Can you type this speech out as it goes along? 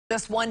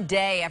Just one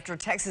day after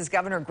Texas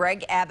Governor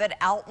Greg Abbott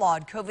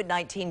outlawed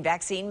COVID-19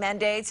 vaccine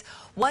mandates,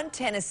 one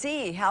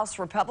Tennessee House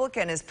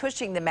Republican is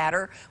pushing the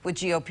matter with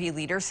GOP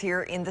leaders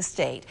here in the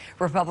state.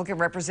 Republican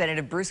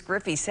Representative Bruce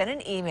Griffey sent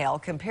an email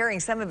comparing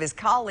some of his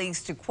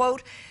colleagues to,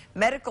 quote,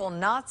 medical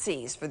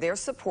Nazis for their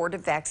support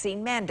of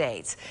vaccine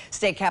mandates.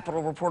 State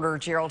Capitol reporter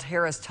Gerald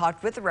Harris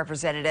talked with the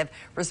representative,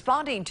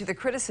 responding to the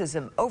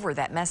criticism over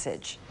that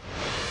message.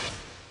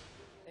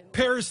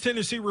 Paris,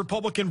 Tennessee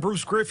Republican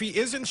Bruce Griffey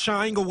isn't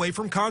shying away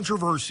from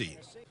controversy.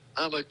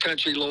 I'm a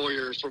country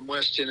lawyer from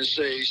West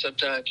Tennessee.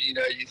 Sometimes, you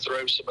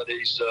throw some of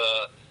these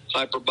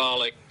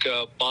hyperbolic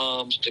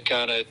bombs to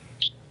kind of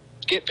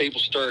get people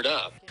stirred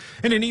up.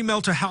 In an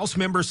email to House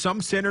members,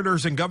 some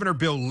senators and Governor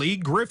Bill Lee,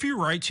 Griffey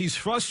writes he's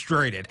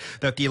frustrated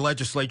that the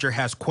legislature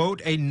has,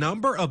 quote, a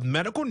number of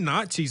medical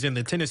Nazis in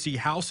the Tennessee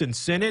House and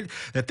Senate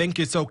that think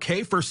it's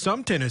okay for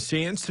some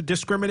Tennesseans to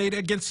discriminate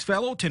against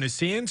fellow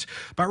Tennesseans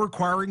by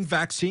requiring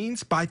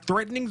vaccines, by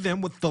threatening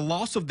them with the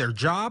loss of their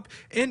job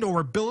and or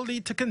ability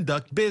to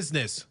conduct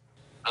business.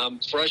 I'm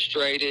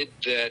frustrated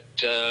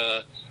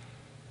that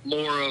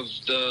more of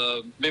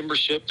the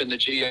membership in the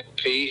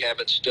GOP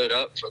haven't stood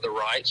up for the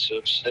rights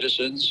of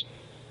citizens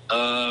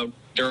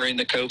during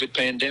the COVID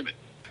pandemic.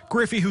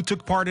 Griffey, who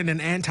took part in an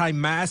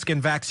anti-mask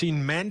and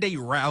vaccine mandate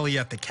rally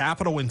at the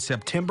Capitol in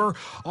September,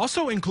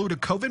 also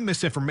included COVID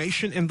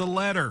misinformation in the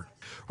letter.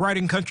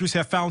 Writing countries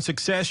have found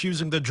success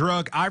using the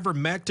drug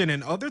ivermectin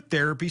and other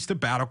therapies to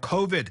battle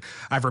COVID.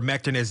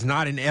 Ivermectin is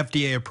not an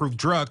FDA-approved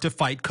drug to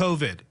fight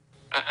COVID.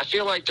 I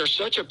feel like there's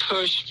such a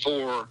push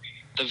for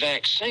the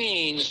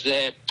vaccines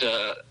that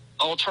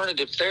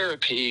alternative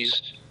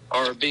therapies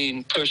are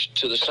being pushed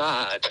to the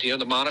side. The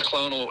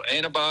monoclonal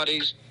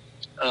antibodies,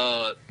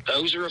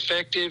 those are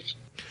effective.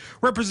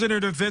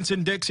 Representative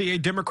Vincent Dixie, a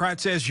Democrat,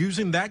 says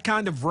using that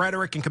kind of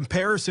rhetoric in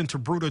comparison to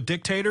brutal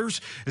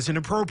dictators is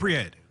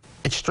inappropriate.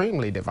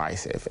 Extremely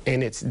divisive,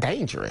 and it's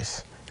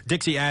dangerous.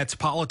 Dixie adds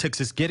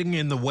politics is getting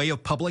in the way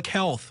of public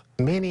health.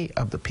 Many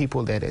of the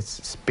people that is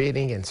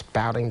spitting and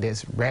spouting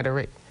this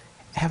rhetoric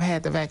have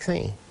had the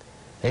vaccine.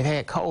 They've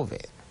had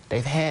COVID.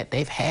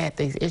 They've had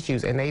these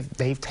issues, and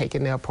they've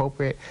taken the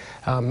appropriate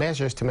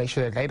measures to make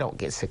sure that they don't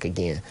get sick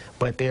again.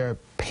 But they're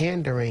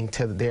pandering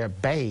to their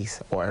base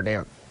or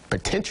their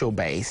potential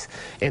base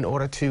in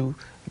order to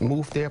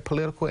move their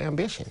political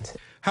ambitions.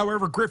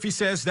 However, Griffey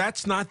says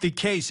that's not the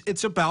case.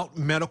 It's about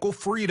medical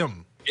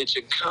freedom. It's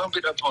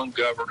incumbent upon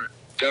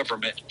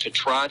government to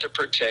try to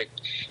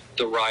protect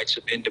the rights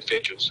of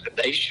individuals, and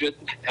they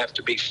shouldn't have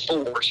to be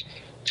forced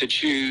to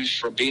choose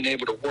from being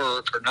able to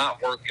work or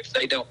not work if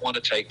they don't want to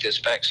take this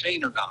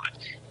vaccine or not.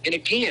 And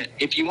again,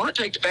 if you want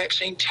to take the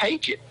vaccine,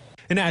 take it.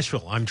 In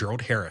Nashville, I'm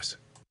Gerald Harris.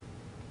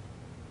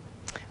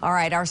 All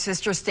right, our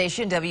sister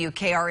station,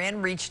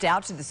 WKRN, reached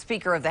out to the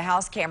Speaker of the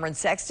House, Cameron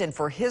Sexton,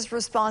 for his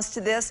response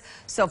to this.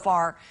 So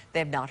far, they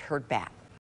have not heard back.